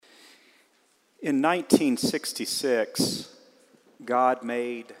In 1966, God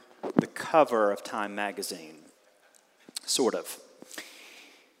made the cover of Time magazine, sort of.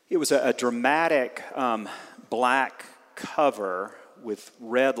 It was a dramatic black cover with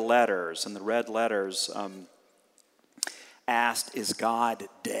red letters, and the red letters asked, "Is God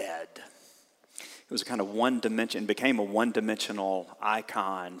dead?" It was a kind of became a one-dimensional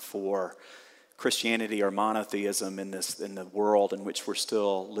icon for Christianity or monotheism in the world in which we're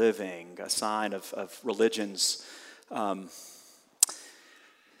still living, a sign of religion's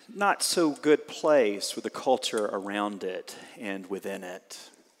not so good place with the culture around it and within it.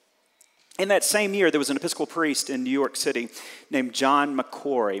 In that same year, there was an Episcopal priest in New York City named John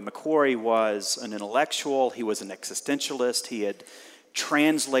Macquarrie. Macquarrie was an intellectual. He was an existentialist. He had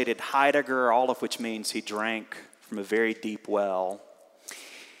translated Heidegger, all of which means he drank from a very deep well.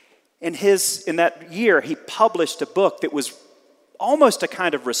 In that year, he published a book that was almost a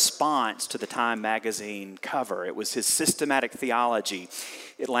kind of response to the Time magazine cover. It was his systematic theology.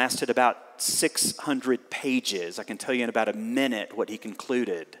 It lasted about 600 pages. I can tell you in about a minute what he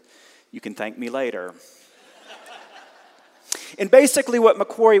concluded. You can thank me later. And basically what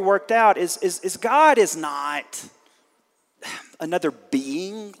Macquarrie worked out is God is not another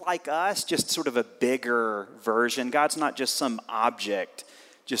being like us, just sort of a bigger version. God's not just some object,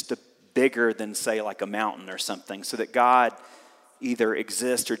 just a bigger than, say, like a mountain or something, so that God either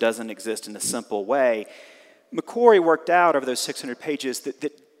exists or doesn't exist in a simple way. Macquarrie worked out over those 600 pages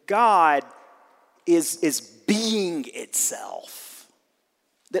that God is being itself,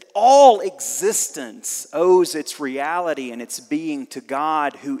 that all existence owes its reality and its being to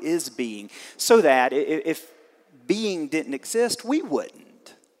God who is being, so that if being didn't exist, we wouldn't.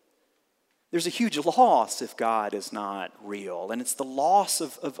 There's a huge loss if God is not real, and it's the loss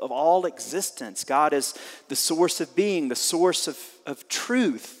of all existence. God is the source of being, the source of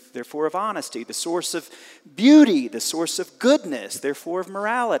truth, therefore of honesty, the source of beauty, the source of goodness, therefore of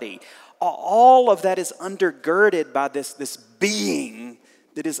morality. All of that is undergirded by this being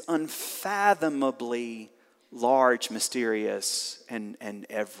that is unfathomably large, mysterious, and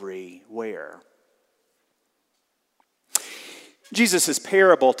everywhere. Jesus'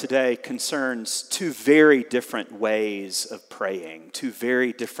 parable today concerns two very different ways of praying, two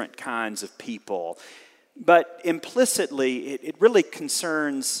very different kinds of people. But implicitly, it really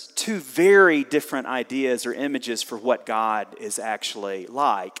concerns two very different ideas or images for what God is actually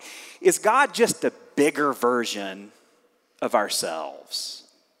like. Is God just a bigger version of ourselves?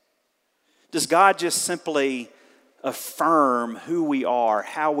 Does God just simply affirm who we are,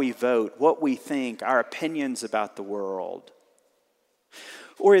 how we vote, what we think, our opinions about the world?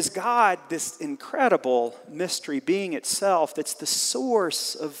 Or is God this incredible mystery being itself that's the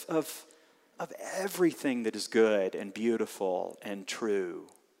source of everything that is good and beautiful and true?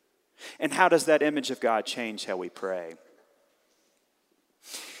 And how does that image of God change how we pray?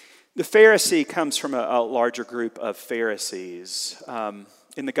 The Pharisee comes from a larger group of Pharisees.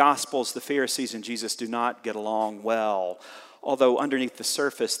 In the Gospels, the Pharisees and Jesus do not get along well. Although underneath the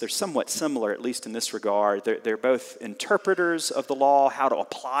surface, they're somewhat similar, at least in this regard. They're both interpreters of the law, how to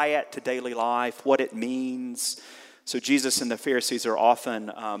apply it to daily life, what it means. So Jesus and the Pharisees are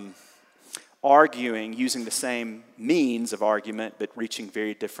often arguing, using the same means of argument, but reaching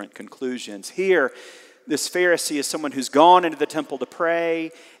very different conclusions. Here, this Pharisee is someone who's gone into the temple to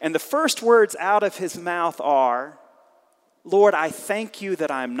pray, and the first words out of his mouth are, "Lord, I thank you that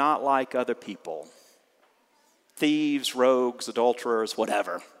I'm not like other people. Thieves, rogues, adulterers,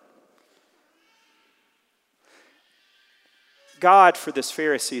 whatever." God, for this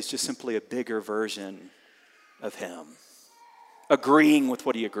Pharisee, is just simply a bigger version of him, agreeing with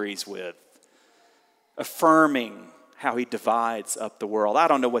what he agrees with, affirming how he divides up the world. I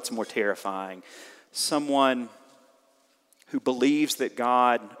don't know what's more terrifying. Someone who believes that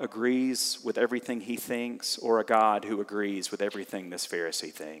God agrees with everything he thinks, or a God who agrees with everything this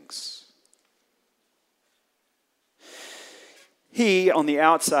Pharisee thinks. He, on the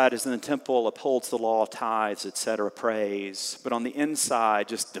outside, is in the temple, upholds the law, tithes, etc., prays, but on the inside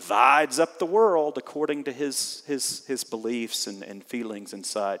just divides up the world according to his beliefs and feelings and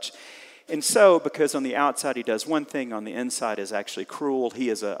such. And so, because on the outside he does one thing, on the inside is actually cruel, he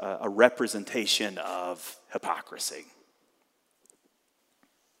is a representation of hypocrisy.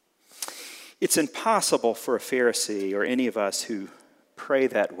 It's impossible for a Pharisee or any of us who pray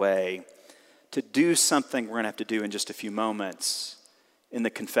that way to do something we're going to have to do in just a few moments in the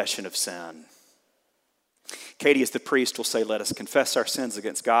confession of sin. Katie, as the priest, will say, "Let us confess our sins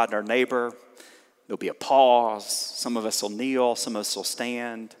against God and our neighbor." There'll be a pause. Some of us will kneel. Some of us will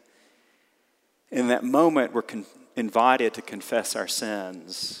stand. In that moment, we're invited to confess our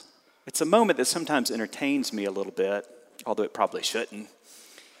sins. It's a moment that sometimes entertains me a little bit, although it probably shouldn't.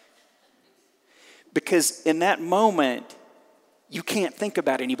 Because in that moment, you can't think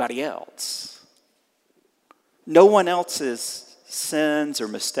about anybody else. No one else's sins or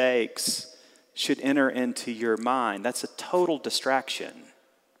mistakes should enter into your mind. That's a total distraction.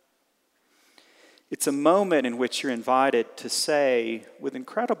 It's a moment in which you're invited to say, with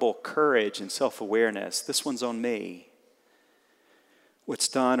incredible courage and self-awareness, this one's on me. What's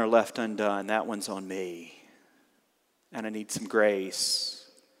done or left undone, that one's on me. And I need some grace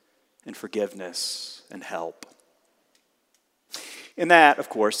and forgiveness and help. And that, of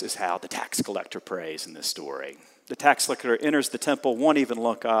course, is how the tax collector prays in this story. The tax collector enters the temple, won't even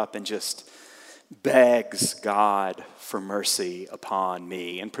look up, and just begs God for mercy upon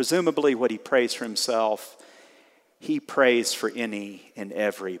me. And presumably what he prays for himself, he prays for any and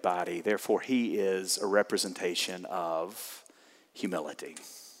everybody. Therefore, he is a representation of humility,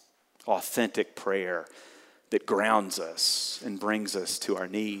 authentic prayer that grounds us and brings us to our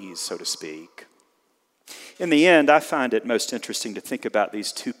knees, so to speak. In the end, I find it most interesting to think about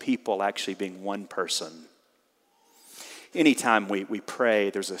these two people actually being one person. Anytime we pray,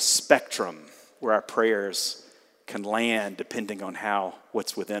 there's a spectrum where our prayers can land depending on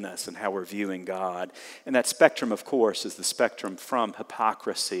what's within us and how we're viewing God. And that spectrum, of course, is the spectrum from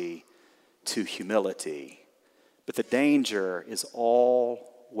hypocrisy to humility. But the danger is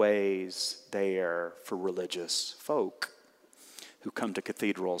always there for religious folk who come to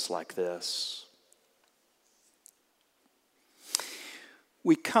cathedrals like this.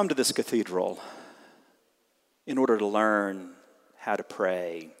 We come to this cathedral in order to learn how to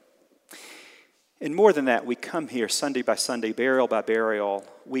pray. And more than that, we come here Sunday by Sunday, burial by burial,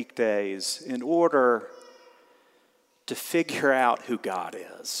 weekdays, in order to figure out who God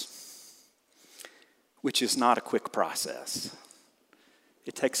is, which is not a quick process.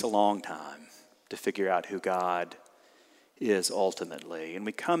 It takes a long time to figure out who God is ultimately. And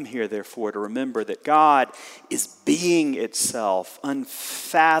we come here, therefore, to remember that God is being itself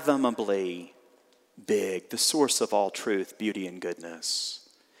unfathomably big, the source of all truth, beauty, and goodness.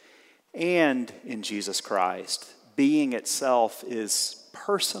 And in Jesus Christ, being itself is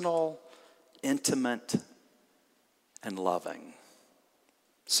personal, intimate, and loving.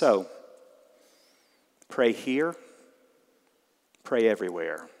 So, pray here, pray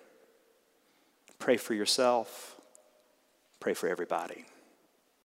everywhere. Pray for yourself, pray for everybody.